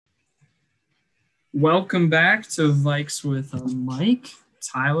Welcome back to Vikes with Mike,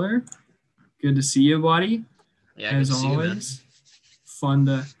 Tyler. Good to see you, buddy. Yeah, good As to see you, man. always, fun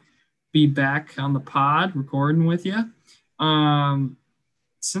to be back on the pod recording with you. Um,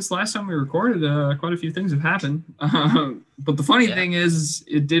 since last time we recorded, quite a few things have happened. But the funny Yeah, thing is,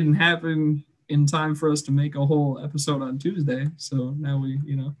 it didn't happen in time for us to make a whole episode on Tuesday. So now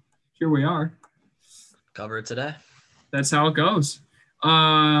here we are. cover it today. That's how it goes.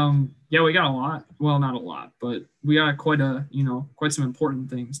 Yeah, we got a lot. Well, not a lot, but we got quite some important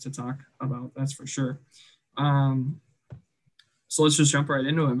things to talk about. That's for sure. Um, so let's just jump right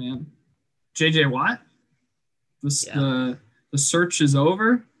into it, man. JJ Watt. This Yeah. the search is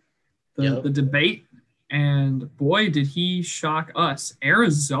over. The Yep. debate, and boy, did he shock us.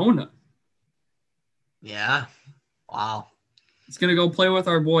 Arizona. Yeah. Wow. He's gonna go play with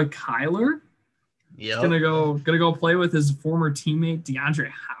our boy Kyler. He's Yep. gonna go play with his former teammate DeAndre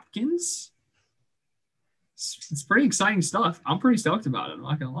Hopkins. It's pretty exciting stuff. I'm pretty stoked about it. I'm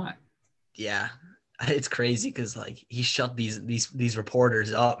not gonna lie. Yeah. It's crazy because he shut these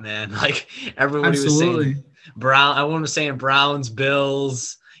reporters up, man. Like everybody was Absolutely. saying everyone was saying Browns,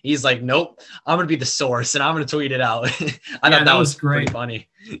 Bills. He's like, nope, I'm gonna be the source and I'm gonna tweet it out. I thought that was great. pretty funny.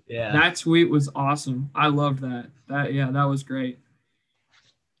 Yeah. That tweet was awesome. I loved that. That was great.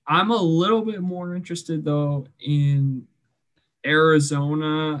 I'm a little bit more interested though in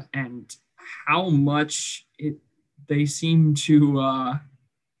Arizona and how much they seem to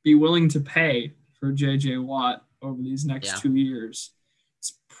be willing to pay for JJ Watt over these next 2 years.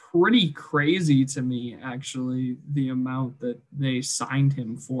 It's pretty crazy to me, actually, the amount that they signed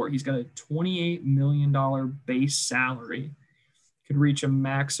him for. He's got a $28 million base salary, could reach a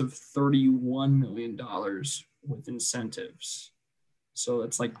max of $31 million with incentives. So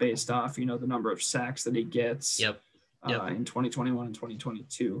it's like based off, the number of sacks that he gets Yep. In 2021 and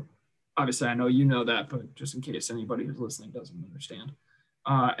 2022. Obviously, I know you know that, but just in case anybody who's listening doesn't understand.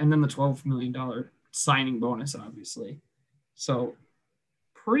 And then the $12 million signing bonus, obviously. So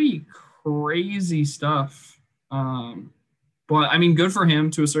pretty crazy stuff. But I mean, good for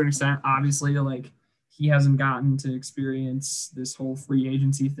him to a certain extent. Obviously, like he hasn't gotten to experience this whole free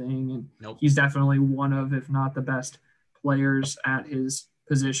agency thing, and he's definitely one of, if not the best players at his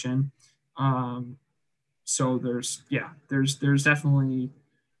position. So there's definitely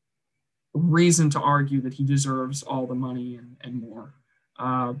reason to argue that he deserves all the money and more.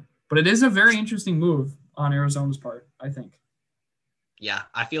 But it is a very interesting move on Arizona's part, I think. Yeah,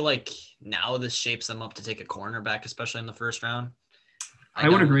 I feel like now this shapes them up to take a cornerback, especially in the first round. I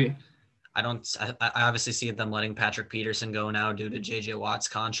would agree. I obviously see them letting Patrick Peterson go now due to JJ Watt's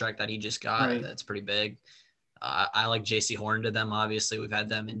contract that he just got. Right. That's pretty big. I like JC Horn to them. Obviously, we've had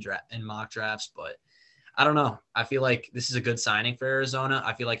them in mock drafts, but I don't know. I feel like this is a good signing for Arizona.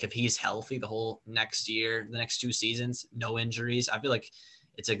 I feel like if he's healthy the whole next year, the next 2 seasons, no injuries, I feel like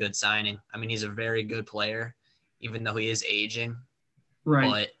it's a good signing. I mean, he's a very good player, even though he is aging. Right.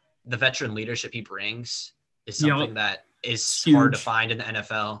 But the veteran leadership he brings is something that is hard to find in the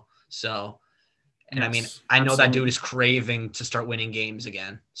NFL. So, and I mean, I know that dude is craving to start winning games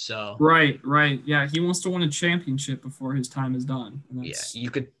again. So right. Yeah, he wants to win a championship before his time is done. Yeah,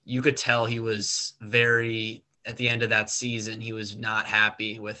 you could tell he was very at the end of that season. He was not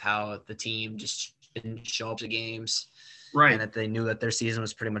happy with how the team just didn't show up to games, right? And that they knew that their season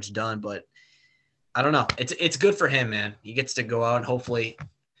was pretty much done. But I don't know. It's good for him, man. He gets to go out and hopefully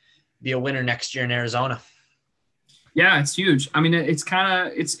be a winner next year in Arizona. Yeah, it's huge. I mean, it's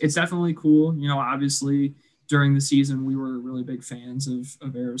definitely cool. Obviously during the season, we were really big fans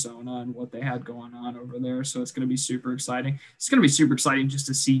of Arizona and what they had going on over there. So it's going to be super exciting. It's going to be super exciting just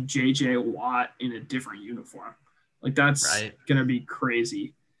to see JJ Watt in a different uniform. Like that's going to be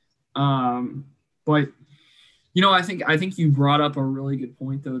crazy. But I think you brought up a really good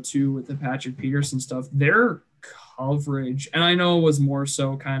point though too with the Patrick Peterson stuff. Their coverage, and I know it was more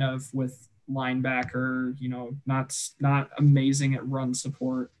so kind of with linebacker, not amazing at run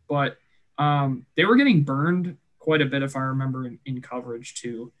support, but they were getting burned quite a bit if I remember in coverage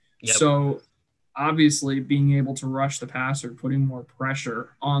too. Yep. So obviously being able to rush the passer, putting more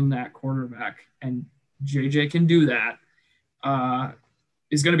pressure on that quarterback, and JJ can do that,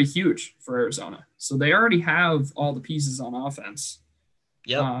 is going to be huge for Arizona. So they already have all the pieces on offense.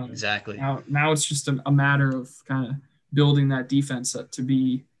 Yep, exactly. Now it's just a matter of kind of building that defense up to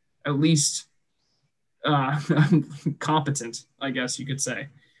be at least competent, I guess you could say.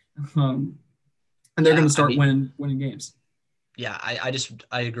 And they're going to start winning games. Yeah, I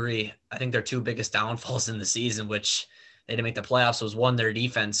agree. I think their 2 biggest downfalls in the season, which they didn't make the playoffs, was one, their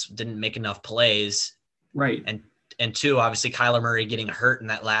defense didn't make enough plays. Right. And And two, obviously Kyler Murray getting hurt in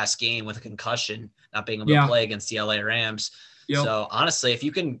that last game with a concussion, not being able to play against the LA Rams. Yep. So honestly, if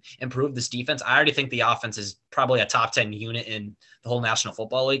you can improve this defense, I already think the offense is probably a top 10 unit in the whole National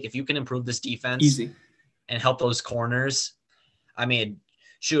Football League. If you can improve this defense and help those corners, I mean,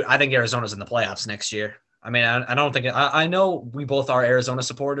 shoot, I think Arizona's in the playoffs next year. I mean, I don't think – I know we both are Arizona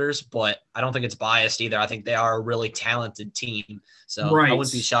supporters, but I don't think it's biased either. I think they are a really talented team. So I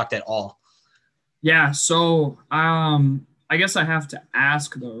wouldn't be shocked at all. Yeah, so I guess I have to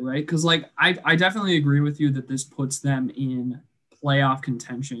ask, though, right? Because, like, I definitely agree with you that this puts them in playoff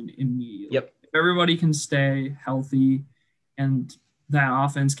contention immediately. Yep. If everybody can stay healthy and that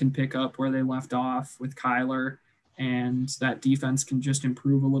offense can pick up where they left off with Kyler and that defense can just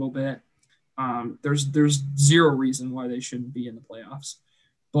improve a little bit, there's zero reason why they shouldn't be in the playoffs.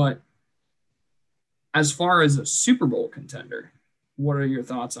 But as far as a Super Bowl contender, what are your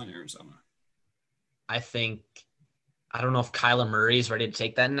thoughts on Arizona? I don't know if Kyler Murray is ready to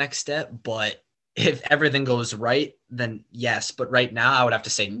take that next step, but if everything goes right, then yes. But right now I would have to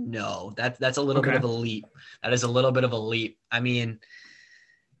say no. That's a little bit of a leap. That is a little bit of a leap. I mean,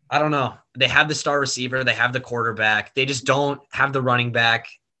 I don't know. They have the star receiver. They have the quarterback. They just don't have the running back.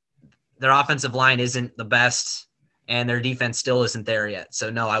 Their offensive line isn't the best, and their defense still isn't there yet. So,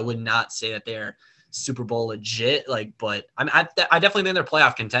 no, I would not say that they're Super Bowl legit. But I definitely think they're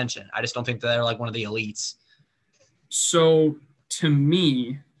playoff contention. I just don't think they're like one of the elites. So, to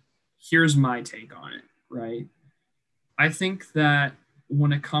me, here's my take on it, right? I think that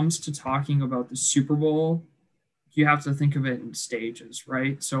when it comes to talking about the Super Bowl, you have to think of it in stages,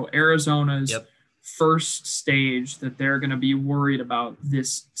 right? So, Arizona's first stage that they're going to be worried about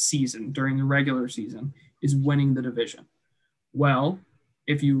this season during the regular season is winning the division. Well,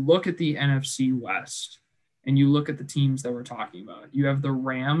 if you look at the NFC West and you look at the teams that we're talking about, you have the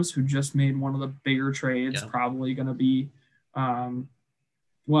Rams, who just made one of the bigger trades, probably going to be,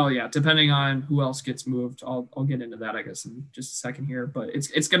 depending on who else gets moved. I'll get into that, I guess, in just a second here. But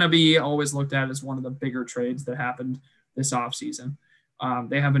it's going to be always looked at as one of the bigger trades that happened this offseason.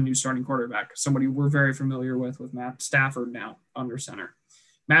 They have a new starting quarterback, somebody we're very familiar with Matt Stafford now under center.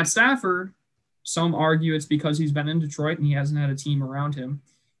 Matt Stafford, some argue it's because he's been in Detroit and he hasn't had a team around him,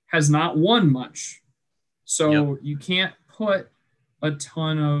 has not won much. So you can't put a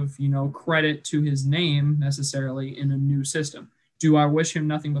ton of, credit to his name necessarily in a new system. Do I wish him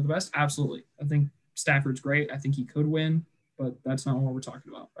nothing but the best? Absolutely. I think Stafford's great. I think he could win, but that's not what we're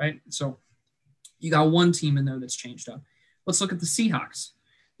talking about, right? So you got one team in there that's changed up. Let's look at the Seahawks.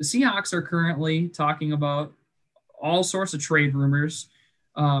 The Seahawks are currently talking about all sorts of trade rumors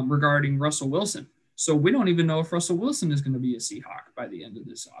regarding Russell Wilson. So we don't even know if Russell Wilson is going to be a Seahawk by the end of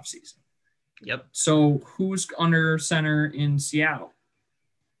this offseason. Yep. So who's under center in Seattle?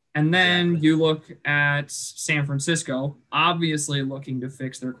 And then you look at San Francisco, obviously looking to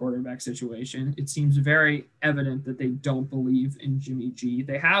fix their quarterback situation. It seems very evident that they don't believe in Jimmy G.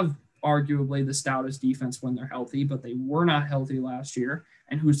 They have arguably the stoutest defense when they're healthy, but they were not healthy last year.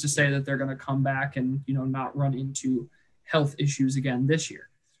 And who's to say that they're going to come back and, not run into health issues again this year?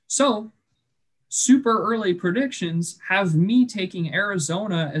 So super early predictions have me taking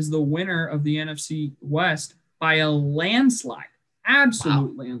Arizona as the winner of the NFC West by a landslide,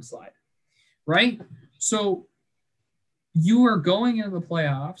 absolute landslide, right? So you are going into the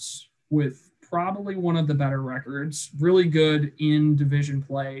playoffs with probably one of the better records, really good in division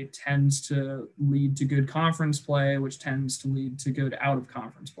play, tends to lead to good conference play, which tends to lead to good out of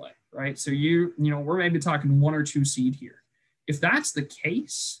conference play, right? So we're maybe talking 1 or 2 seed here. If that's the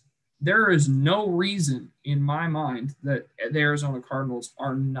case, there is no reason in my mind that the Arizona Cardinals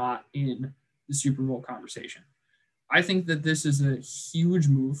are not in the Super Bowl conversation. I think that this is a huge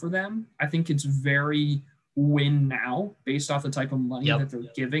move for them. I think it's very win now based off the type of money that they're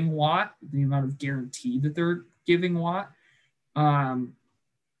giving Watt, the amount of guarantee that they're giving Watt. I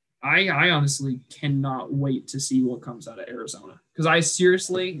honestly cannot wait to see what comes out of Arizona, because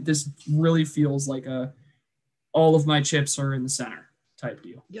this really feels like all of my chips are in the center type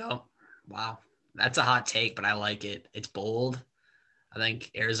deal. Wow. That's a hot take, but I like it. It's bold. I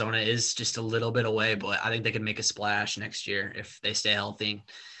think Arizona is just a little bit away, but I think they could make a splash next year if they stay healthy,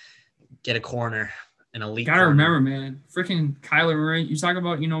 get a corner. An elite. Gotta remember, man, freaking Kyler Murray. You talk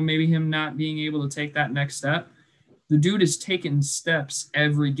about, maybe him not being able to take that next step. The dude is taking steps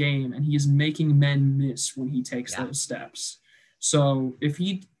every game, and he's making men miss when he takes those steps. So if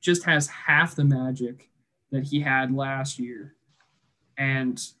he just has half the magic that he had last year,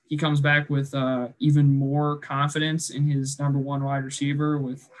 and he comes back with even more confidence in his number one wide receiver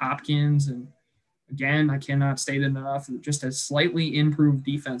with Hopkins and again, I cannot state it enough. Just a slightly improved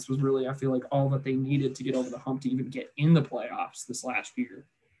defense was really, I feel like, all that they needed to get over the hump to even get in the playoffs this last year.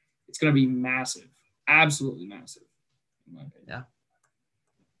 It's going to be massive, absolutely massive. In my opinion.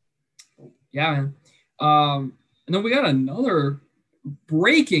 Yeah. Yeah, man. And then we got another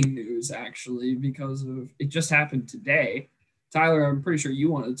breaking news, actually, because of it just happened today. Tyler, I'm pretty sure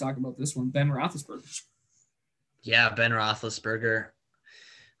you wanted to talk about this one. Ben Roethlisberger. Yeah, Ben Roethlisberger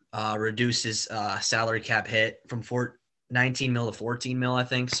reduces salary cap hit from 19 mil to 14 mil, I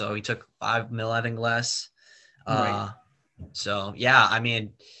think. So he took 5 mil, I think, less. Right. So, yeah, I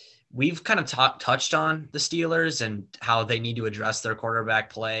mean, we've kind of touched on the Steelers and how they need to address their quarterback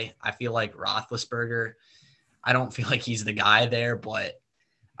play. I feel like Roethlisberger, I don't feel like he's the guy there, but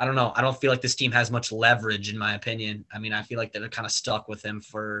I don't know. I don't feel like this team has much leverage, in my opinion. I mean, I feel like they're kind of stuck with him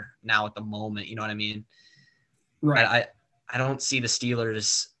for now at the moment. You know what I mean? Right. I don't see the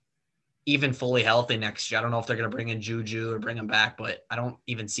Steelers even fully healthy next year. I don't know if they're going to bring in Juju or bring him back, but I don't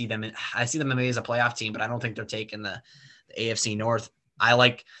even see them. I see them maybe as a playoff team, but I don't think they're taking the AFC North. I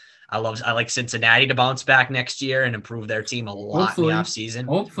like Cincinnati to bounce back next year and improve their team a lot in the offseason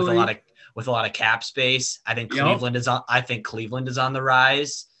with a lot of cap space. I think Cleveland is on the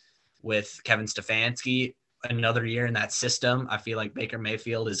rise with Kevin Stefanski another year in that system. I feel like Baker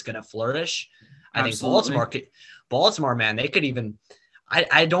Mayfield is going to flourish. Absolutely. I think Baltimore, man, they could even.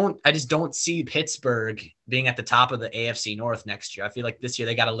 I just don't see Pittsburgh being at the top of the AFC North next year. I feel like this year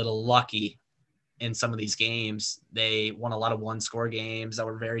they got a little lucky in some of these games. They won a lot of one-score games that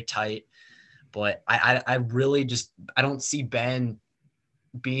were very tight, but I really just I don't see Ben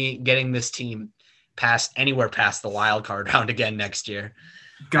getting this team anywhere past the wild card round again next year.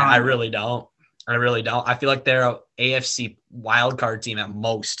 I really don't. I feel like they're a AFC wild card team at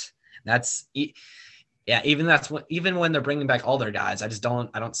most. Even when they're bringing back all their guys, I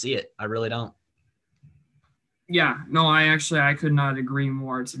don't see it. I really don't. Yeah, no, I could not agree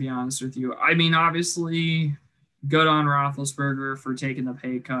more, to be honest with you. I mean, obviously, good on Roethlisberger for taking the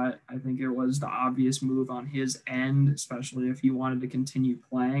pay cut. I think it was the obvious move on his end, especially if he wanted to continue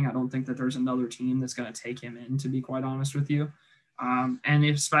playing. I don't think that there's another team that's going to take him in, to be quite honest with you. And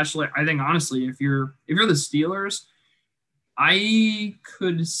especially, I think, honestly, if you're the Steelers, I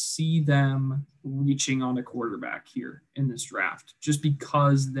could see them reaching on a quarterback here in this draft just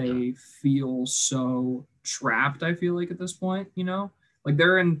because they feel so trapped. I feel like at this point, like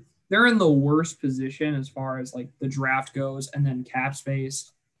they're in the worst position as far as like the draft goes, and then cap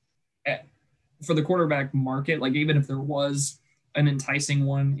space for the quarterback market. Like even if there was an enticing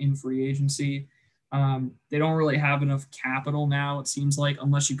one in free agency, they don't really have enough capital now, it seems like,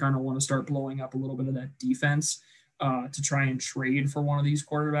 unless you kind of want to start blowing up a little bit of that defense to try and trade for one of these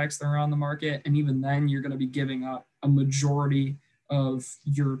quarterbacks that are on the market. And even then, you're going to be giving up a majority of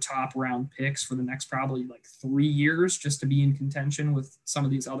your top round picks for the next probably like 3 years just to be in contention with some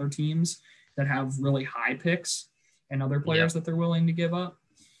of these other teams that have really high picks and other players that they're willing to give up.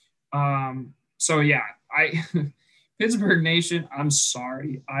 So yeah, Pittsburgh Nation, I'm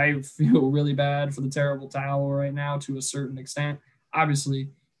sorry. I feel really bad for the terrible towel right now to a certain extent. Obviously,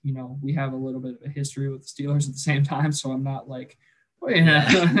 we have a little bit of a history with the Steelers at the same time, so I'm not like,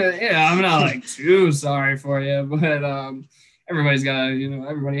 I'm not like too sorry for you, but everybody's got,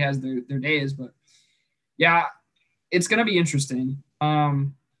 everybody has their days, but yeah, it's going to be interesting.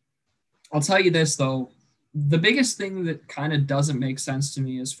 I'll tell you this though, the biggest thing that kind of doesn't make sense to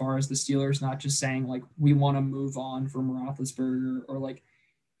me as far as the Steelers not just saying like, we want to move on from Roethlisberger, or like,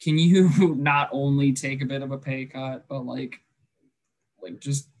 can you not only take a bit of a pay cut, but like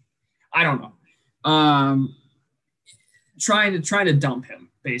just, I don't know. Trying to dump him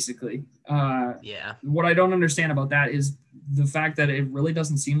basically. What I don't understand about that is the fact that it really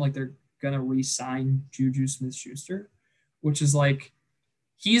doesn't seem like they're going to re-sign Juju Smith-Schuster, which is like,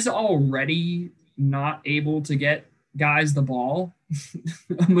 he's already not able to get guys the ball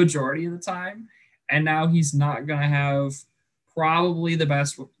a majority of the time. And now he's not going to have probably the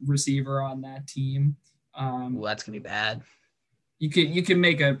best receiver on that team. Well, that's going to be bad. You can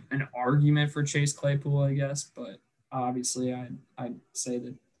make an argument for Chase Claypool, I guess, but obviously I'd say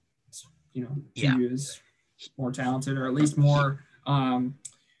that, Juju is more talented, or at least more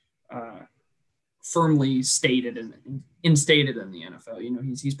firmly instated in the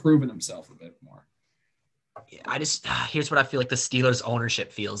NFL. He's proven himself a bit more. Yeah, here's what I feel like the Steelers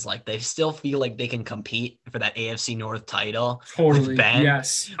ownership feels like. They still feel like they can compete for that AFC North title. Totally. With Ben.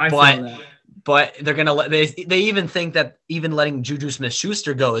 Yes. I feel that. But they're going to they even think that even letting Juju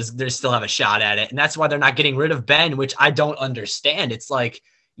Smith-Schuster go they still have a shot at it. And that's why they're not getting rid of Ben, which I don't understand. It's like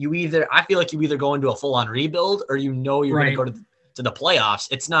I feel like you either go into a full on rebuild or you're going to go to the playoffs.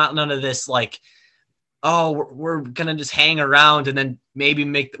 It's not none of this like oh, we're going to just hang around and then maybe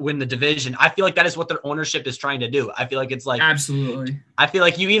win the division. I feel like that is what their ownership is trying to do. I feel like it's like, absolutely. I feel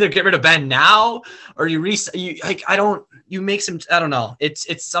like you either get rid of Ben now or you make some, I don't know.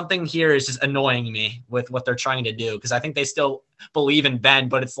 It's something here is just annoying me with what they're trying to do. Cause I think they still believe in Ben,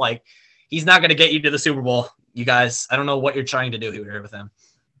 but it's like, he's not going to get you to the Super Bowl, you guys. I don't know what you're trying to do here with him.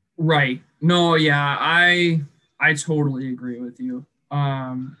 Right. No, yeah, I totally agree with you.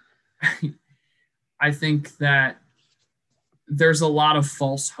 I think that there's a lot of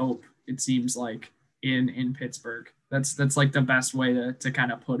false hope, it seems like, in Pittsburgh. That's like the best way to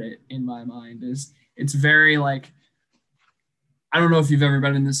kind of put it in my mind. Is it's very like, I don't know if you've ever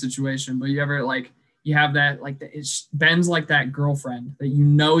been in this situation, but you ever like you have that like Ben's like that girlfriend that you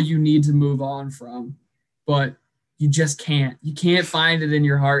know you need to move on from, but you just can't. You can't find it in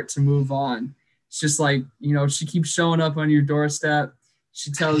your heart to move on. It's just like, you know, she keeps showing up on your doorstep. She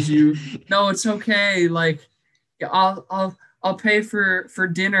tells you, "No, it's okay. Like, I'll pay for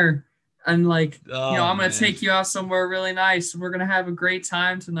dinner, and like, I'm gonna take you out somewhere really nice. We're gonna have a great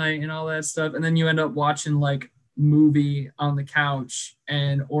time tonight and all that stuff." And then you end up watching like movie on the couch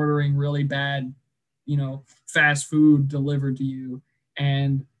and ordering really bad, fast food delivered to you,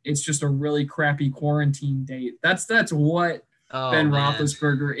 and it's just a really crappy quarantine date. That's what Ben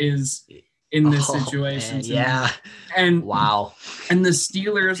Roethlisberger is in this situation. Man, yeah. And wow. And the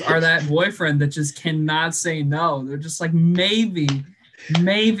Steelers are that boyfriend that just cannot say no. They're just like, maybe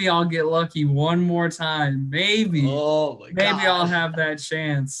I'll get lucky one more time. Maybe I'll have that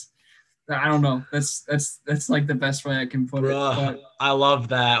chance. I don't know. That's like the best way I can put it. But I love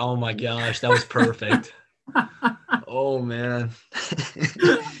that. Oh my gosh, that was perfect. Oh man.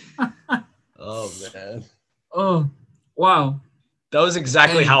 Oh man. Oh wow. That was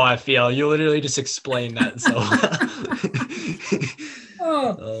exactly how I feel. You literally just explained that. So.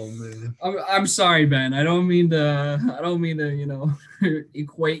 Oh man. I'm sorry, Ben. I don't mean to,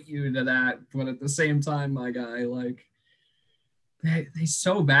 equate you to that, but at the same time, my guy, like they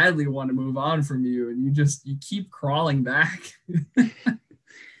so badly want to move on from you, and you keep crawling back.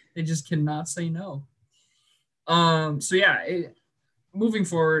 They just cannot say no. So yeah, moving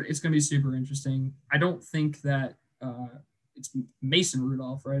forward, it's going to be super interesting. I don't think that it's Mason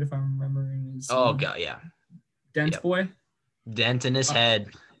Rudolph, right? If I'm remembering his. Oh god, yeah. Dent boy. Dent in his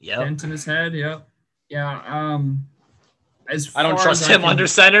head. Yep. Dent in his head. Yep. Yeah. I don't trust him under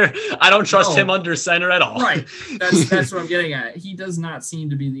center. I don't trust him under center at all. Right. That's what I'm getting at. He does not seem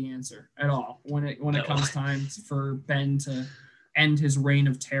to be the answer at all when it comes time for Ben to end his reign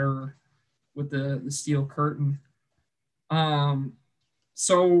of terror with the steel curtain.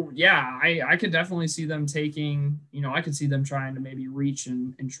 So yeah, I could definitely see them taking, I could see them trying to maybe reach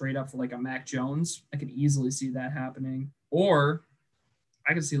and trade up for like a Mac Jones. I could easily see that happening. Or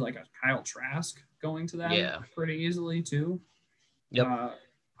I could see like a Kyle Trask going to that pretty easily too. Yep.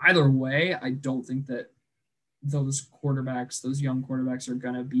 Either way, I don't think that those young quarterbacks are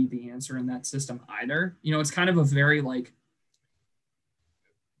going to be the answer in that system either. It's kind of a very like,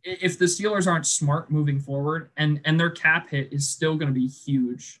 if the Steelers aren't smart moving forward and their cap hit is still going to be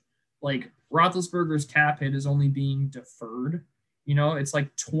huge, like Roethlisberger's cap hit is only being deferred. It's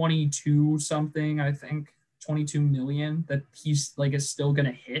like 22 something, I think 22 million that he's like is still going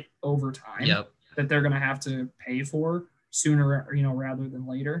to hit over time. Yep. That they're going to have to pay for sooner, rather than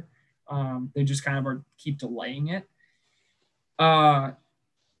later. They just kind of keep delaying it.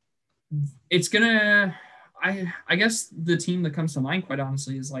 It's going to, I guess the team that comes to mind, quite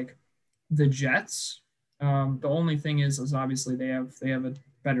honestly, is like the Jets. The only thing is obviously they have a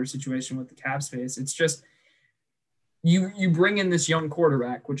better situation with the cap space. It's just you bring in this young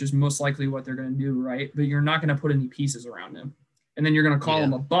quarterback, which is most likely what they're going to do, right? But you're not going to put any pieces around him, and then you're going to call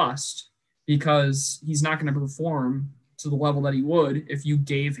him a bust because he's not going to perform to the level that he would if you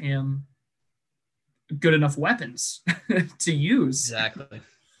gave him good enough weapons to use. Exactly.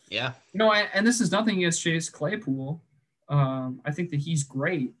 Yeah. And this is nothing against Chase Claypool. I think that he's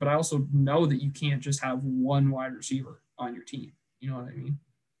great, but I also know that you can't just have one wide receiver on your team. You know what I mean?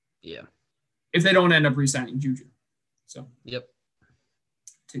 Yeah. If they don't end up re-signing Juju. So. Yep.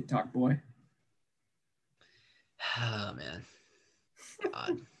 TikTok boy. Oh, man.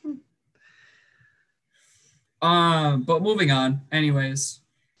 God. But moving on. Anyways,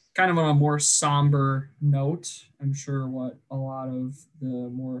 kind of on a more somber note, I'm sure what a lot of the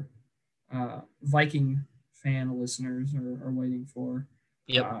more Viking fan listeners are waiting for.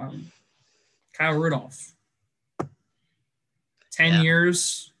 Yep. Kyle Rudolph. 10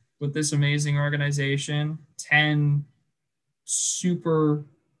 years with this amazing organization. 10 super.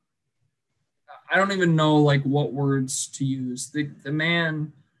 I don't even know like what words to use. The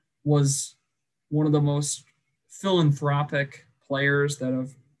man was one of the most philanthropic players that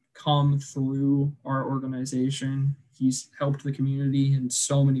have come through our organization. He's helped the community in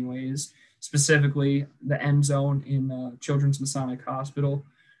so many ways, specifically the end zone in Children's Masonic Hospital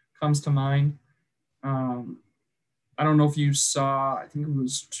comes to mind. I don't know if you saw, I think it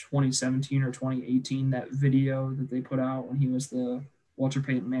was 2017 or 2018, that video that they put out when he was the Walter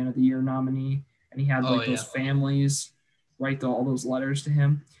Payton Man of the Year nominee, and he had those families write all those letters to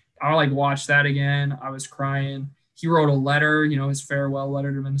him. I watched that again. I was crying. He wrote a letter, his farewell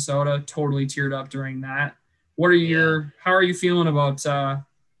letter to Minnesota, totally teared up during that. How are you feeling about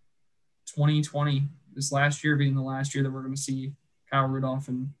 2020, this last year being the last year that we're going to see Kyle Rudolph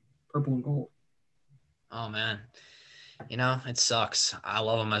in purple and gold? Oh man. It sucks. I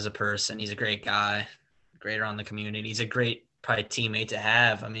love him as a person. He's a great guy, great around the community. He's a great probably teammate to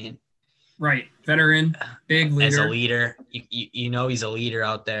have. I mean, right. Veteran, big leader. As a leader, he's a leader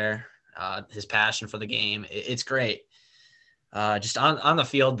out there. His passion for the game. It's great. Just on the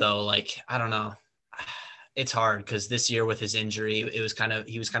field though, I don't know. It's hard because this year with his injury, he was kind of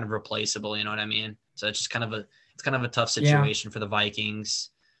replaceable. You know what I mean? So it's just kind of a tough situation for the Vikings.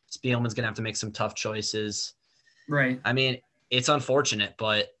 Spielman's going to have to make some tough choices. Right. I mean, it's unfortunate,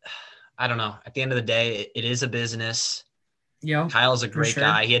 but I don't know. At the end of the day, it is a business. Yeah. Kyle's a great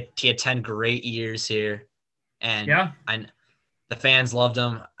guy. He had 10 great years here. And the fans loved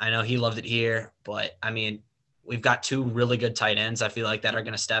him. I know he loved it here, but I mean, we've got two really good tight ends. I feel like that are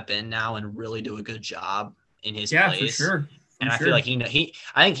going to step in now and really do a good job in his place. For sure. I feel like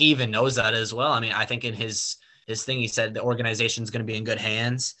I think he even knows that as well. I mean, I think in his thing, he said the organization's going to be in good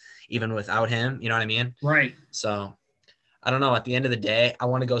hands even without him. You know what I mean? Right. So I don't know. At the end of the day, I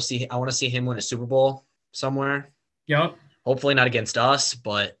want to see him win a Super Bowl somewhere. Yep. Hopefully not against us,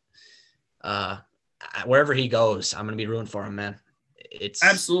 but wherever he goes, I'm going to be rooting for him, man. It's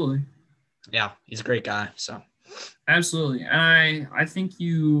absolutely. Yeah, he's a great guy. So absolutely. And I think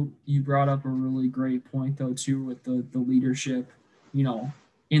you brought up a really great point though too, with the leadership,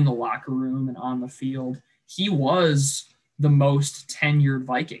 in the locker room and on the field. He was the most tenured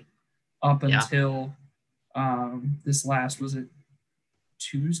Viking up until this last, was it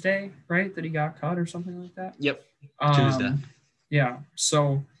Tuesday, right? That he got cut or something like that? Yep. Tuesday. Yeah.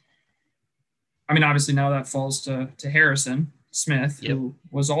 So, I mean, obviously now that falls to Harrison Smith, who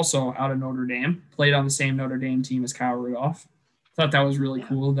was also out of Notre Dame, played on the same Notre Dame team as Kyle Rudolph. Thought that was really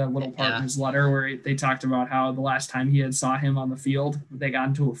cool, that little part in his letter where they talked about how the last time he had saw him on the field, they got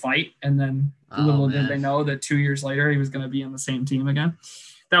into a fight, and then little did they know that 2 years later he was going to be on the same team again.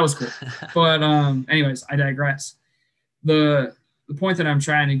 That was cool. But anyways, I digress. The point that I'm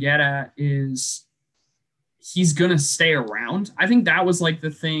trying to get at is he's going to stay around. I think that was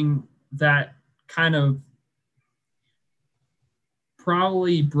the thing that kind of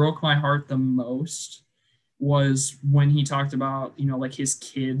probably broke my heart the most, was when he talked about, his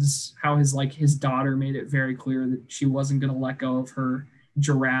kids, how his daughter made it very clear that she wasn't going to let go of her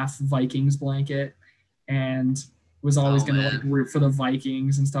giraffe Vikings blanket and was always going to root for the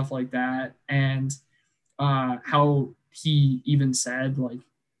Vikings and stuff like that. And how he even said,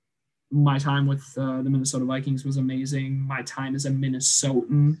 my time with the Minnesota Vikings was amazing. My time as a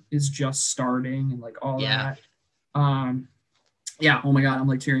Minnesotan is just starting, and all that. Oh my God,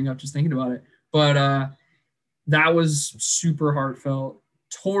 I'm tearing up just thinking about it. But that was super heartfelt.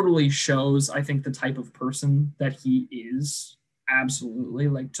 Totally shows, I think, the type of person that he is.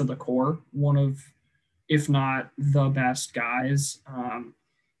 Absolutely, to the core. One of, if not the best guys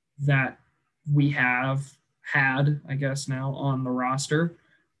that we have had, I guess, now on the roster.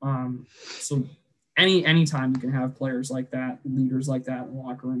 So anytime you can have players like that, leaders like that in the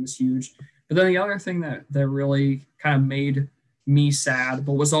locker room is huge. But then the other thing that really kind of made me sad,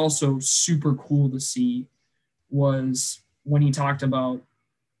 but was also super cool to see, was when he talked about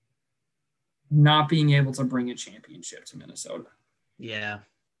not being able to bring a championship to Minnesota. Yeah.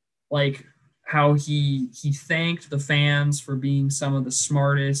 How he thanked the fans for being some of the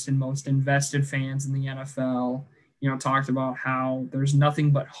smartest and most invested fans in the NFL. Talked about how there's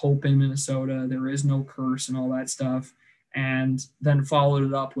nothing but hope in Minnesota. There is no curse and all that stuff. And then followed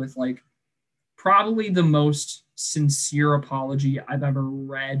it up with probably the most sincere apology I've ever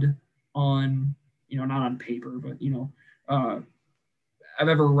read on, not on paper, but, I've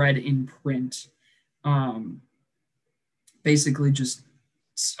ever read in print. Basically just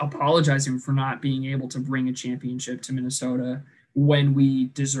apologizing for not being able to bring a championship to Minnesota when we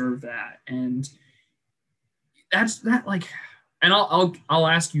deserve that. And that's that, and I'll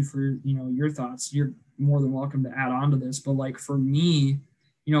ask you for, your thoughts. You're more than welcome to add on to this, but for me,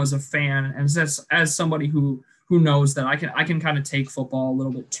 as a fan and as somebody who who knows that I can kind of take football a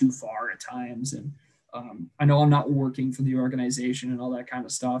little bit too far at times. And I know I'm not working for the organization and all that kind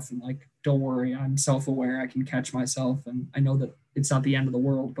of stuff. And like, don't worry, I'm self-aware. I can catch myself. And I know that it's not the end of the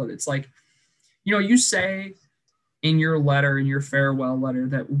world, but it's like, you say in your letter, in your farewell letter,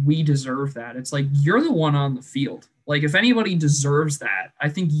 that we deserve that. It's like, you're the one on the field. Like, if anybody deserves that, I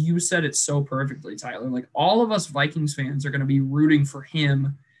think you said it so perfectly, Tyler. Like, all of us Vikings fans are going to be rooting for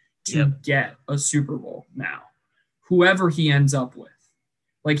him to get a Super Bowl now, whoever he ends up with.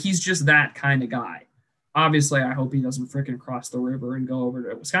 Like, he's just that kind of guy. Obviously, I hope he doesn't freaking cross the river and go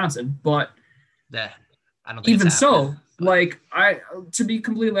over to Wisconsin. But I don't think even so, like, to be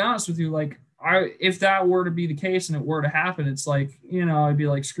completely honest with you, like, if that were to be the case and it were to happen, it's like, I'd be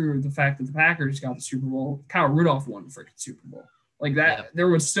like, screw the fact that the Packers got the Super Bowl. Kyle Rudolph won the freaking Super Bowl. Like that, there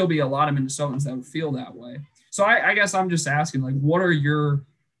would still be a lot of Minnesotans that would feel that way. So I guess I'm just asking, like,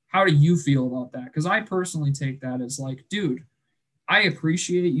 how do you feel about that? Because I personally take that as like, dude, I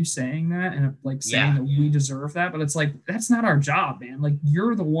appreciate you saying that and like saying that we deserve that, but it's like, that's not our job, man. Like,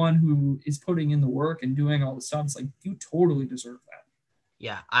 you're the one who is putting in the work and doing all the stuff. It's like, you totally deserve that.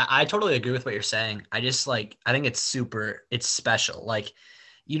 Yeah, I totally agree with what you're saying. I just I think it's special. Like,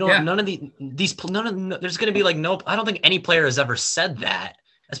 none of there's going to be like, nope. I don't think any player has ever said that,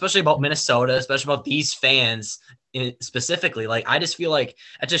 especially about Minnesota, especially about these fans specifically. Like, I just feel like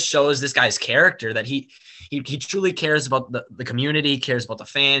it just shows this guy's character, that he truly cares about the community, cares about the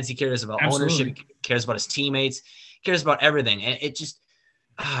fans. He cares about ownership, he cares about his teammates, cares about everything. And it just,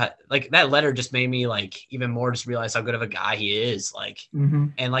 like, that letter just made me like even more just realize how good of a guy he is. Like,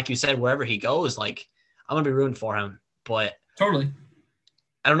 and like you said, wherever he goes, like, I'm gonna be rooting for him. But totally,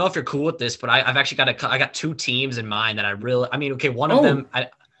 I don't know if you're cool with this, but I've actually got two teams in mind that one of them,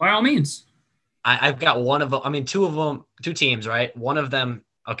 by all means, I've got one of them. Two teams, right? One of them.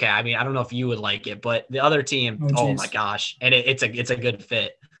 Okay. I don't know if you would like it, but the other team, oh my gosh. And it's a good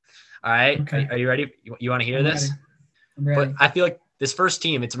fit. All right. Okay. Are you ready? You want to hear this? I'm ready. But I feel like this first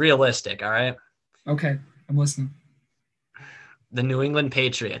team, it's realistic. All right. Okay. I'm listening. The New England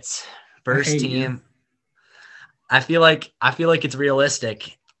Patriots, first team. I feel like it's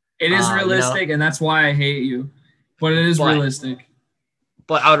realistic. It is realistic, and that's why I hate you. But it is realistic.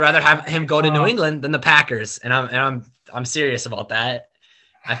 But I would rather have him go to New England than the Packers, and I'm serious about that.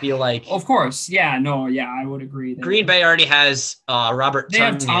 I feel like, of course, I would agree. Green Bay already has Robert. They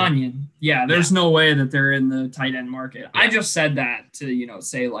have Tonyan. Yeah, there's no way that they're in the tight end market. Yeah. I just said that to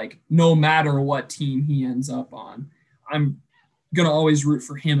say, like, no matter what team he ends up on, I'm gonna always root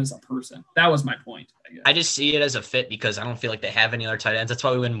for him as a person. That was my point, I guess. I just see it as a fit because I don't feel like they have any other tight ends. That's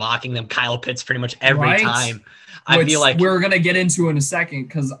why we've been mocking them. Kyle Pitts pretty much every time. I feel like we're gonna get into in a second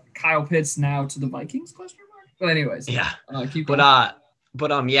because Kyle Pitts now to the Vikings ? But anyways, keep going.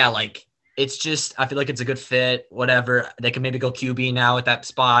 Like, it's just, I feel like it's a good fit. Whatever, they can maybe go QB now at that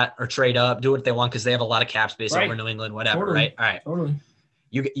spot or trade up, do what they want because they have a lot of cap space over New England. Whatever, totally. Right? All right, totally.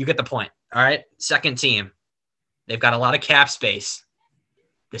 You get the point. All right, second team. They've got a lot of cap space.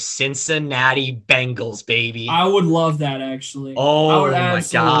 The Cincinnati Bengals, baby. I would love that, actually. Oh, I would my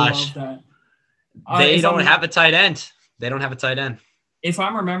gosh. Love that. They don't have a tight end. They don't have a tight end. If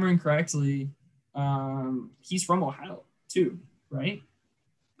I'm remembering correctly, he's from Ohio, too, right?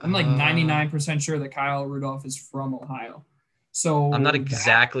 I'm like 99% sure that Kyle Rudolph is from Ohio. So I'm not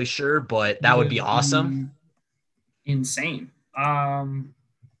exactly sure, but that would be awesome. Insane.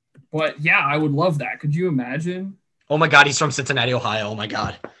 But yeah, I would love that. Could you imagine? Oh my God, he's from Cincinnati, Ohio. Oh my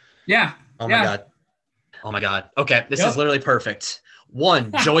God. Yeah. Oh my God. Oh my God. Okay, this is literally perfect.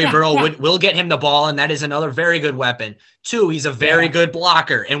 One, Joey Burrow will get him the ball, and that is another very good weapon. Two, he's a very good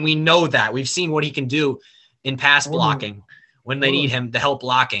blocker, and we know that. We've seen what he can do in pass blocking when they need him to help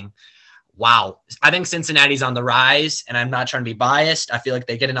blocking. Wow. I think Cincinnati's on the rise, and I'm not trying to be biased. I feel like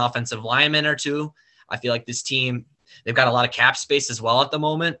they get an offensive lineman or two. I feel like this team, they've got a lot of cap space as well at the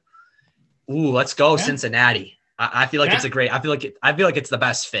moment. Ooh, let's go Cincinnati. I feel like it's a great. I feel like it's the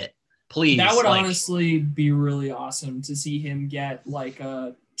best fit. Please. That would honestly be really awesome to see him get like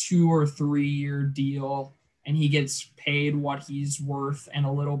a 2 or 3 year deal, and he gets paid what he's worth and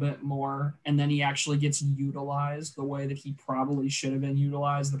a little bit more, and then he actually gets utilized the way that he probably should have been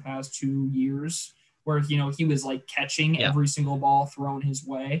utilized the past 2 years, where he was like catching every single ball thrown his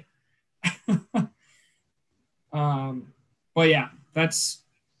way. But yeah,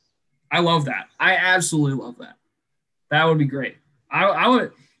 I love that. I absolutely love that. That would be great. I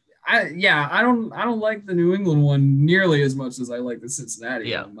don't like the New England one nearly as much as I like the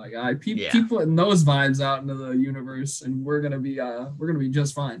Cincinnati one. Like keep putting those vibes out into the universe, and we're gonna be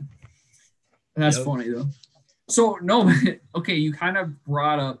just fine. That's funny though. So no, okay, you kind of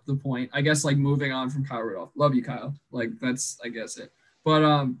brought up the point. I guess like moving on from Kyle Rudolph. Love you, Kyle. Like that's I guess it.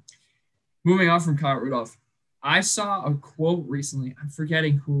 But moving on from Kyle Rudolph, I saw a quote recently. I'm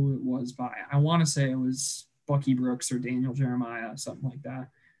forgetting who it was by. I want to say it was Bucky Brooks or Daniel Jeremiah, something like that.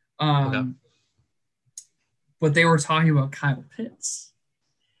 Okay. But they were talking about Kyle Pitts.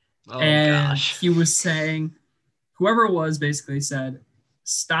 Oh And gosh. he was saying, whoever it was basically said,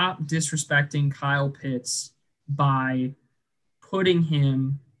 stop disrespecting Kyle Pitts by putting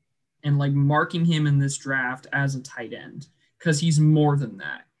him and like marking him in this draft as a tight end because he's more than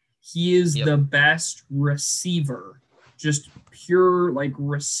that. He is the best receiver, just pure like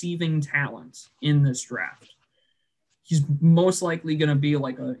receiving talent in this draft. He's most likely going to be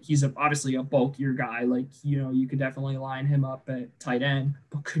like obviously a bulkier guy. Like, you know, you could definitely line him up at tight end.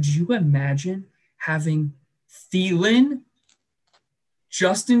 But could you imagine having Thielen,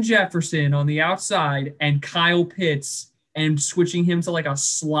 Justin Jefferson on the outside, and Kyle Pitts and switching him to like a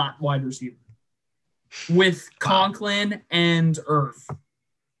slot wide receiver with Conklin and Irv?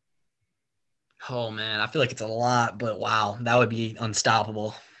 Oh man, I feel like it's a lot, but wow, that would be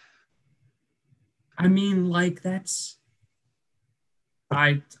unstoppable. I mean, like that's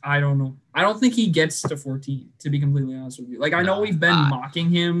I don't know. I don't think he gets to 14, to be completely honest with you. Like I know we've been mocking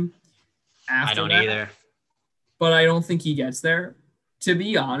him after I don't that, either. But I don't think he gets there. To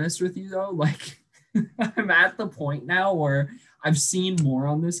be honest with you though, like I'm at the point now where I've seen more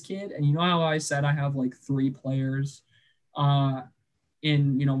on this kid, and you know how I said I have like 3 players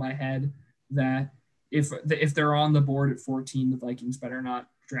in, you know, my head that if they're on the board at 14, the Vikings better not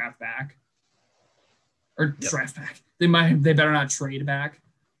draft back. Or draft back. They better not trade back.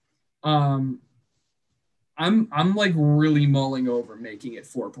 I'm like really mulling over making it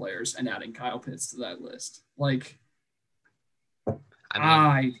 4 players and adding Kyle Pitts to that list. Like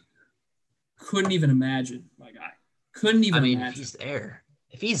I couldn't even imagine, my guy. Couldn't even imagine.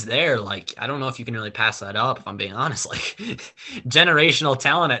 If he's there, like I don't know if you can really pass that up, if I'm being honest. Like generational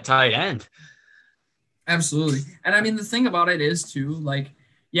talent at tight end. Absolutely. And I mean the thing about it is too, like,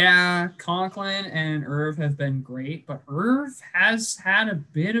 yeah, Conklin and Irv have been great, but Irv has had a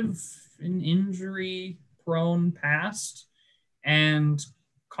bit of an injury-prone past, and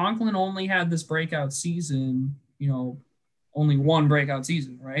Conklin only had this breakout season, you know, only one breakout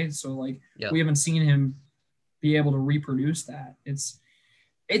season, right? So, like, we haven't seen him be able to reproduce that. It's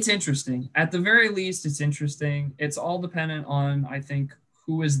interesting. At the very least, it's interesting. It's all dependent on, I think,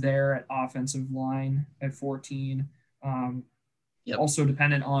 who is there at offensive line at 14. Also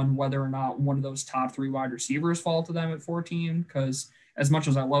dependent on whether or not one of those top 3 wide receivers fall to them at 14. Because as much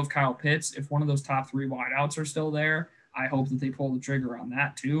as I love Kyle Pitts, if one of those top 3 wideouts are still there, I hope that they pull the trigger on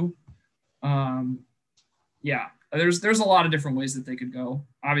that too. Yeah, there's a lot of different ways that they could go.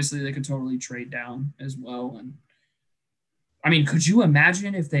 Obviously, they could totally trade down as well. And I mean, could you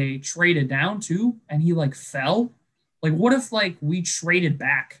imagine if they traded down too and he like fell? Like, what if like we traded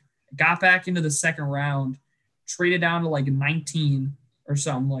back, got back into the second round, traded down to like 19 or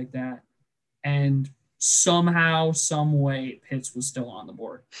something like that, and somehow, some way, Pitts was still on the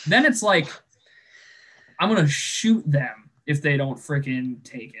board? Then it's like, I'm going to shoot them if they don't freaking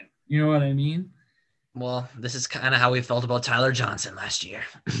take him. You know what I mean? Well, this is kind of how we felt about Tyler Johnson last year.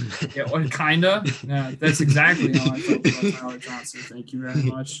 Yeah, well, kind of. Yeah, that's exactly how I felt about Tyler Johnson. Thank you very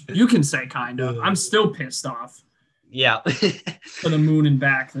much. You can say kind of. I'm still pissed off. Yeah. For the moon and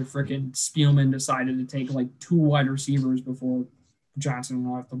back that freaking Spielman decided to take like 2 wide receivers before Johnson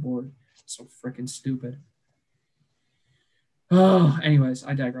went off the board. So freaking stupid. Oh, anyways,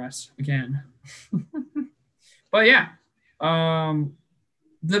 I digress again. But yeah,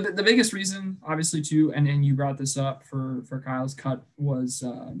 the biggest reason, obviously, too, and you brought this up for Kyle's cut, was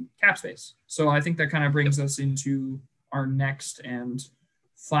cap space. So I think that kind of brings us into our next and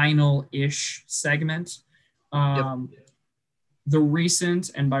final-ish segment. The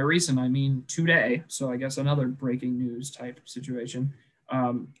recent, and by recent I mean today, so I guess another breaking news type situation,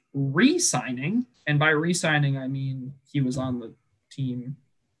 re-signing, and by re-signing I mean he was on the team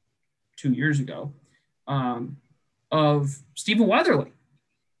 2 years ago, of Stephen Weatherly,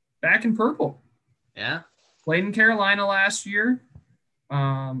 back in purple. Yeah. Played in Carolina last year.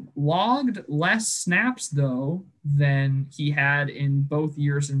 Logged less snaps, though, than he had in both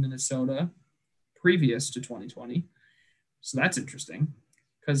years in Minnesota previous to 2020. So that's interesting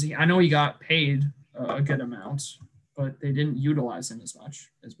because I know he got paid a good amount, but they didn't utilize him as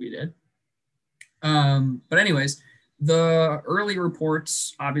much as we did. But anyways, the early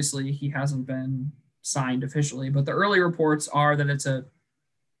reports, obviously he hasn't been signed officially, but the early reports are that it's a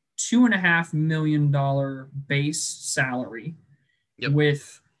 $2.5 million base salary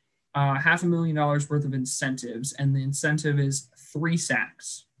with $500,000 worth of incentives, and the incentive is 3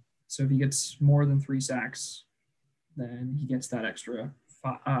 sacks. So if he gets more than 3 sacks, then he gets that extra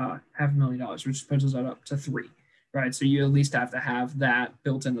 $500,000, which pushes that up to 3, right? So you at least have to have that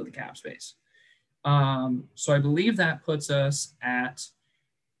built into the cap space. So I believe that puts us at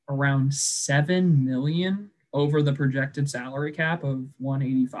around $7 million over the projected salary cap of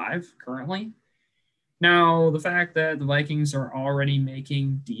 185 currently. Now, the fact that the Vikings are already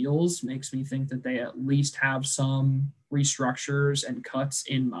making deals makes me think that they at least have some restructures and cuts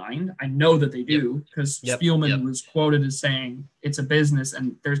in mind. I know that they do because Spielman was quoted as saying it's a business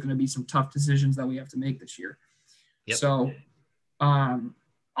and there's going to be some tough decisions that we have to make this year. So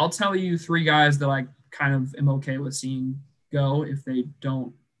I'll tell you 3 guys that I kind of am okay with seeing go if they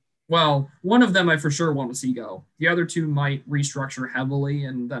don't. Well, one of them I for sure want to see go. The other 2 might restructure heavily,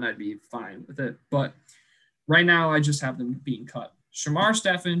 and then I'd be fine with it. But right now, I just have them being cut. Shamar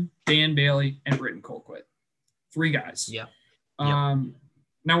Stephen, Dan Bailey, and Britton Colquitt. 3 guys. Now,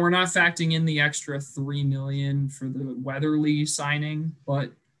 we're not factoring in the extra $3 million for the Weatherly signing,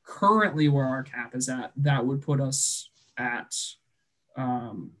 but currently where our cap is at, that would put us at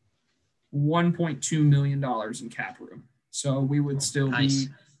 $1.2 million in cap room. So we would still be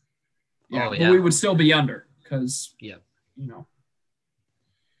 – but we would still be under because, you know,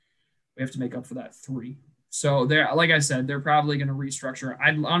 we have to make up for that 3. So they're, like I said, they're probably going to restructure.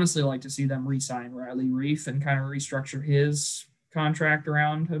 I'd honestly like to see them re-sign Riley Reiff and kind of restructure his contract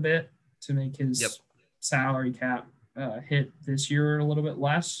around a bit to make his salary cap hit this year a little bit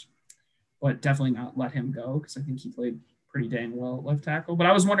less, but definitely not let him go because I think he played pretty dang well at left tackle. But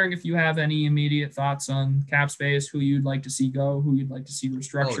I was wondering if you have any immediate thoughts on cap space, who you'd like to see go, who you'd like to see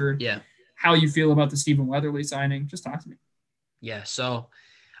restructured, how you feel about the Stephen Weatherly signing. Just talk to me. Yeah, so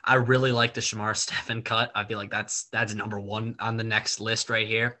I really like the Shamar Stephen cut. I feel like that's number 1 on the next list right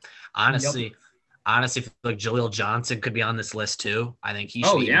here. Honestly, I feel like Jaleel Johnson could be on this list too. I think he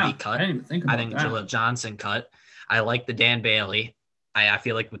should be cut. I didn't even think about that. Jaleel Johnson cut. I like the Dan Bailey. I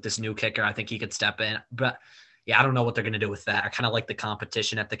feel like with this new kicker, I think he could step in. But yeah, I don't know what they're going to do with that. I kind of like the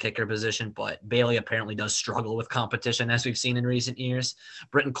competition at the kicker position, but Bailey apparently does struggle with competition as we've seen in recent years.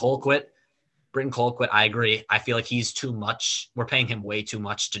 Britton Colquitt, I agree. I feel like he's too much. We're paying him way too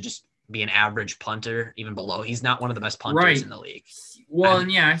much to just be an average punter, even below. He's not one of the best punters in the league. Well,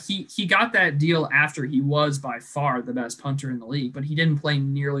 he got that deal after he was by far the best punter in the league, but he didn't play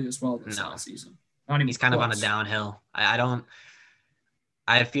nearly as well this last season. He's kind of on a downhill. I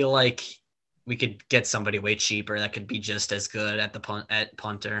feel like we could get somebody way cheaper that could be just as good at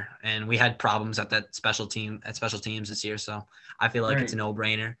punter. And we had problems at special teams this year. So I feel like it's a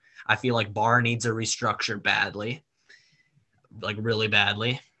no-brainer. I feel like Barr needs a restructure badly, like really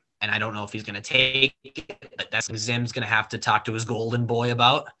badly. And I don't know if he's going to take it. That's something Zim's going to have to talk to his golden boy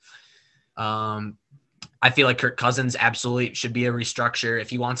about. I feel like Kirk Cousins absolutely should be a restructure. If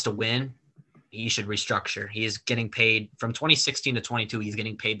he wants to win, he should restructure. He is getting paid from 2016 to 22. He's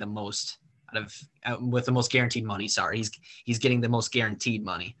getting paid the most with the most guaranteed money. Sorry. He's getting the most guaranteed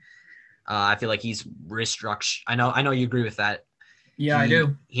money. I feel like he's restructured. I know you agree with that. Yeah, I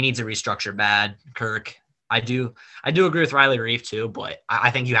do. He needs a restructure bad, Kirk. I do agree with Riley Reiff too, but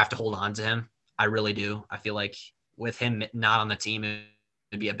I think you have to hold on to him. I really do. I feel like with him not on the team, it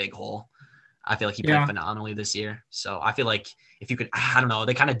would be a big hole. I feel like he played phenomenally this year. So I feel like if you could, I don't know,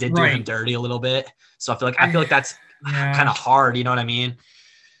 they kind of did do him dirty a little bit. So I feel like that's kind of hard. You know what I mean?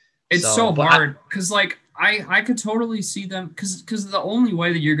 It's so hard because like I could totally see them because the only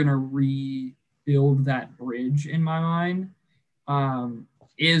way that you're gonna rebuild that bridge in my mind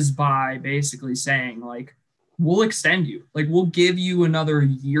is by basically saying like, we'll extend you, like we'll give you another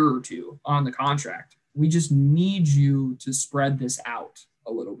year or 2 on the contract. We just need you to spread this out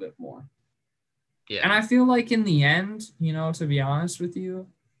a little bit more. Yeah. And I feel like in the end, to be honest with you,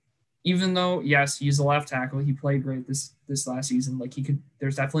 even though, yes, he's a left tackle, he played great this last season. Like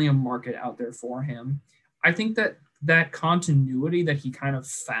there's definitely a market out there for him. I think that continuity that he kind of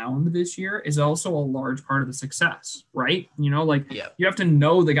found this year is also a large part of the success, right? You have to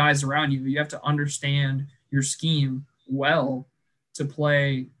know the guys around you. You have to understand your scheme well to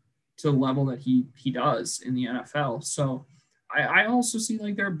play to the level that he does in the NFL. So I also see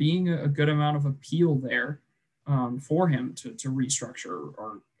like there being a good amount of appeal there for him to restructure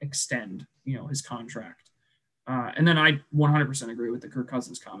or extend, his contract. And then I 100% agree with the Kirk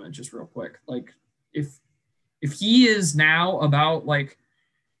Cousins comment, just real quick. Like if he is now about like,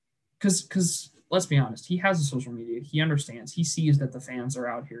 cause let's be honest, he has a social media. He understands, he sees that the fans are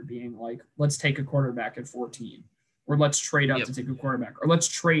out here being like, let's take a quarterback at 14, or let's trade up to take a quarterback, or let's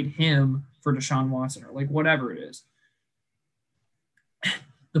trade him for Deshaun Watson, or like whatever it is.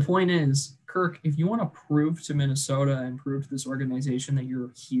 The point is, Kirk, if you want to prove to Minnesota and prove to this organization that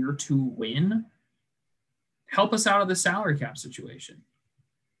you're here to win, help us out of the salary cap situation.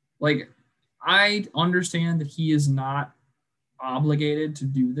 Like, I understand that he is not obligated to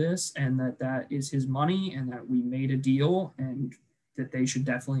do this and that is his money and that we made a deal and that they should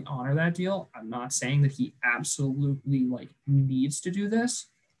definitely honor that deal. I'm not saying that he absolutely needs to do this,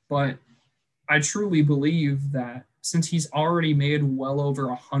 but I truly believe that since he's already made well over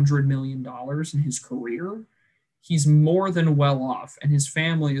 $100 million in his career, he's more than well off, and his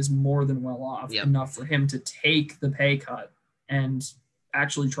family is more than well off enough for him to take the pay cut and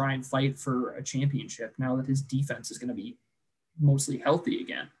actually try and fight for a championship now that his defense is going to be mostly healthy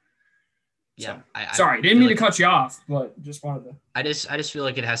again. Yeah. So, sorry, didn't mean to cut you off, but just wanted to. I just feel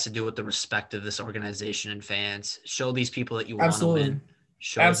like it has to do with the respect of this organization and fans. Show these people that you want to win.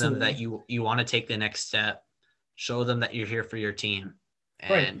 Show them that you want to take the next step. Show them that you're here for your team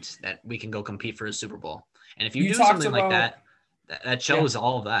and that we can go compete for a Super Bowl. And if you do something like that, that shows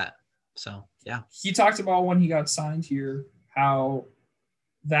all of that. So, yeah. He talked about when he got signed here, how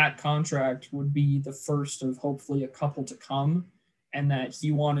that contract would be the first of hopefully a couple to come, and that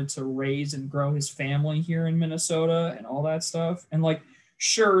he wanted to raise and grow his family here in Minnesota and all that stuff. And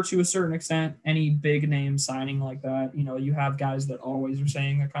sure, to a certain extent, any big name signing like that, you have guys that always are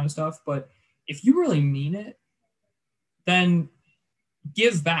saying that kind of stuff. But if you really mean it, then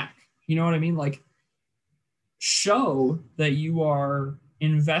give back. You know what I mean? Show that you are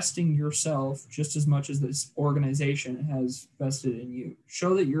investing yourself just as much as this organization has vested in you.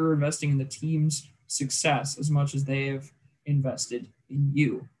 Show that you're investing in the team's success as much as they have invested in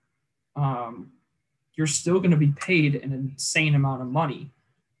you. You're still going to be paid an insane amount of money.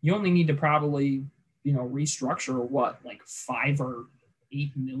 You only need to probably, restructure what, 5 or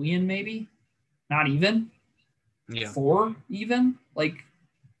 8 million, maybe, not even 4 even,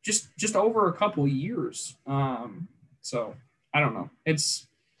 just over a couple years. So I don't know. It's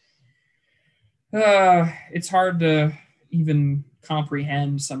hard to even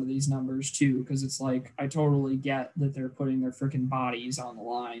comprehend some of these numbers too, because it's I totally get that they're putting their freaking bodies on the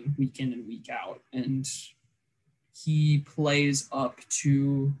line week in and week out, and he plays up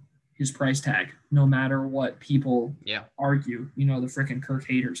to his price tag no matter what people argue, the freaking Kirk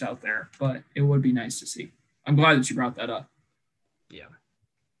haters out there. But it would be nice to see. I'm glad that you brought that up. Yeah.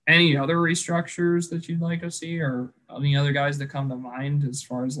 Any other restructures that you'd like to see, or any other guys that come to mind as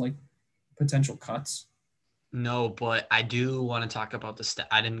far as potential cuts? No, but I do want to talk about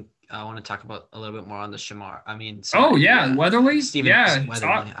I want to talk about a little bit more on the Shamar. I mean, Weatherly. Weatherly.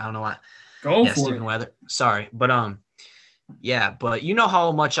 I don't know why. Go for Stephen it. Weather. Sorry, but but you know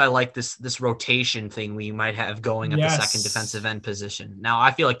how much I like this rotation thing we might have going at the second defensive end position. Now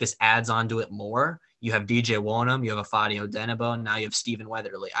I feel like this adds on to it more. You have DJ Wonnum, you have Ifeadi Odenigbo, and now you have Stephen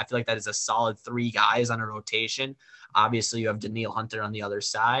Weatherly. I feel like that is a solid 3 guys on a rotation. Obviously, you have Danielle Hunter on the other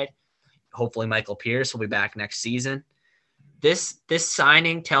side. Hopefully, Michael Pierce will be back next season. This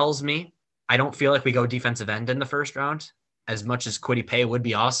signing tells me I don't feel like we go defensive end in the first round. As much as Kwity Paye would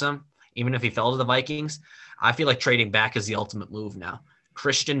be awesome, even if he fell to the Vikings, I feel like trading back is the ultimate move now.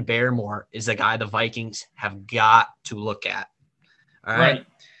 Christian Barmore is a guy the Vikings have got to look at. All right.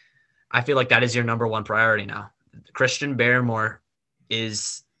 I feel like that is your number one priority now. Christian Barmore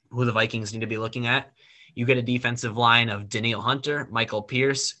is who the Vikings need to be looking at. You get a defensive line of Danielle Hunter, Michael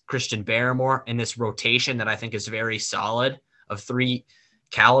Pierce, Christian Barmore in this rotation that I think is very solid of 3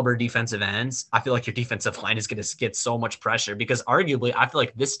 caliber defensive ends. I feel like your defensive line is going to get so much pressure because arguably I feel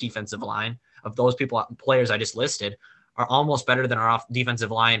like this defensive line of those players I just listed are almost better than our defensive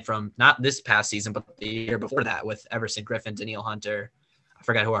line from not this past season, but the year before that with Everson Griffin, Danielle Hunter. I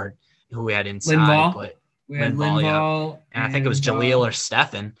forgot who we had inside, Linval. but We had Linval, and I think it was Jaleel or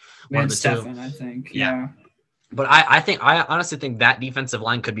Stephen. One of the Stephen, two. I think. Yeah. But I honestly think that defensive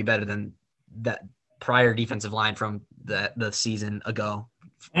line could be better than that prior defensive line from the season ago.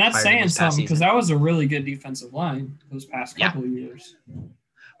 And that's saying something because that was a really good defensive line those past couple of years.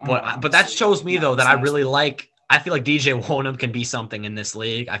 But that shows me though that I really like. I feel like DJ Wonnum can be something in this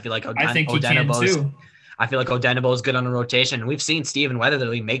league. I feel like I think he can too. I feel like Odenigbo is good on a rotation, and we've seen Stephen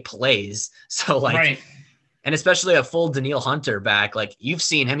Weatherly make plays. So and especially a full Danielle Hunter back. You've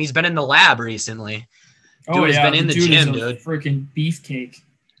seen him; he's been in the lab recently. Dude has been in the gym, dude. Freaking beefcake.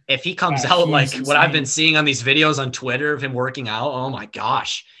 If he comes out what I've been seeing on these videos on Twitter of him working out, oh my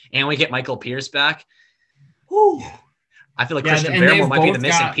gosh! And we get Michael Pierce back. Whew. I feel like Christian Barmore might be the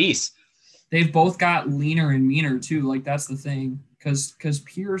missing piece. They've both got leaner and meaner too. That's the thing. Because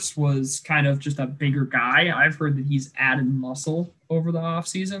Pierce was kind of just a bigger guy. I've heard that he's added muscle over the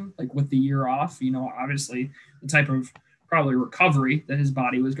offseason, with the year off. Obviously the type of probably recovery that his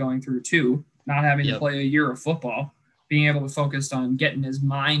body was going through too, not having to play a year of football, being able to focus on getting his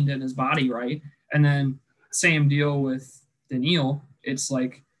mind and his body right. And then same deal with Daniil. It's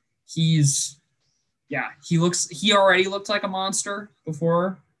like he already looked like a monster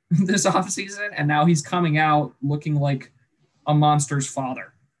before this offseason, and now he's coming out looking like a monster's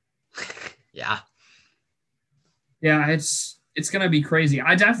father. Yeah. Yeah, it's going to be crazy.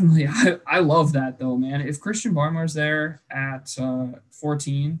 I love that though, man. If Christian Barmore's there at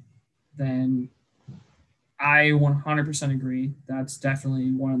 14, then I 100% agree. That's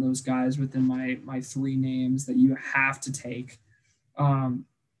definitely one of those guys within my 3 names that you have to take.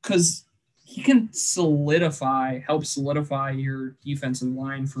 Because he can help solidify your defensive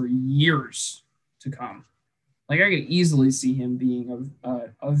line for years to come. Like I could easily see him being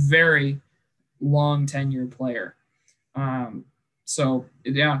a very long tenured player. So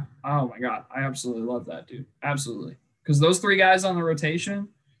yeah. Oh my God. I absolutely love that, dude. Absolutely. Because those 3 guys on the rotation,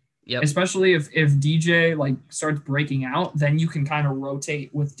 especially if DJ like starts breaking out, then you can kind of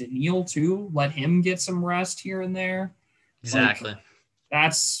rotate with Daniil too. Let him get some rest here and there. Exactly. Like,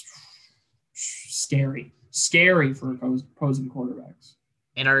 that's scary for opposing quarterbacks.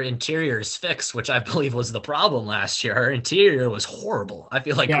 And our interior is fixed, which I believe was the problem last year. Our interior was horrible. I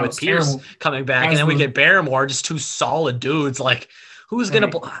feel like with Pierce terrible. Coming back, and then we get Barmore, just 2 solid dudes. Like, who's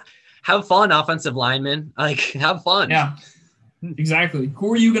going to have fun, offensive linemen? Like, have fun. Yeah, exactly.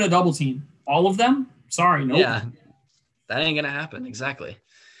 Who are you going to double team? All of them? Sorry, nope. Yeah, that ain't going to happen. Exactly.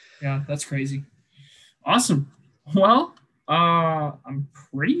 Yeah, that's crazy. Awesome. Well, I'm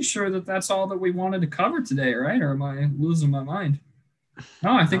pretty sure that's all that we wanted to cover today, right? Or am I losing my mind?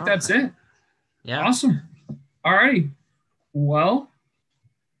 No, I think that's it. Yeah. Awesome. All righty. Well,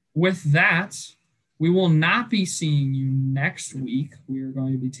 with that, we will not be seeing you next week. We are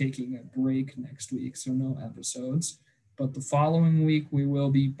going to be taking a break next week, so no episodes. But the following week, we will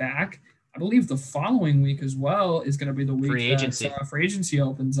be back. I believe the following week as well is going to be the week that free agency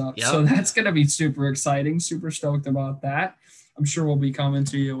opens up. Yep. So that's going to be super exciting. Super stoked about that. I'm sure we'll be coming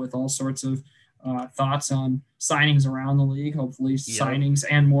to you with all sorts of thoughts on signings around the league, hopefully signings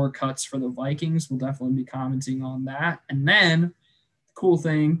and more cuts for the Vikings. We'll definitely be commenting on that. And then the cool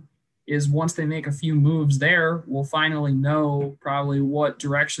thing is once they make a few moves there, we'll finally know probably what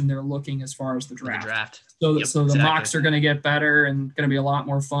direction they're looking as far as the draft. So the mocks are going to get better and going to be a lot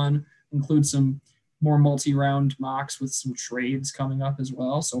more fun. Include some more multi-round mocks with some trades coming up as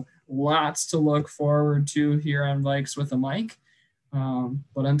well. So lots to look forward to here on Vikes with a Mike.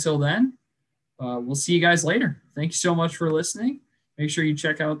 But until then, we'll see you guys later. Thank you so much for listening. Make sure you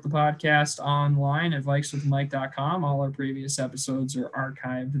check out the podcast online at vikeswithmike.com. All our previous episodes are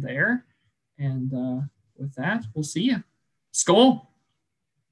archived there. And with that, we'll see you. Skol!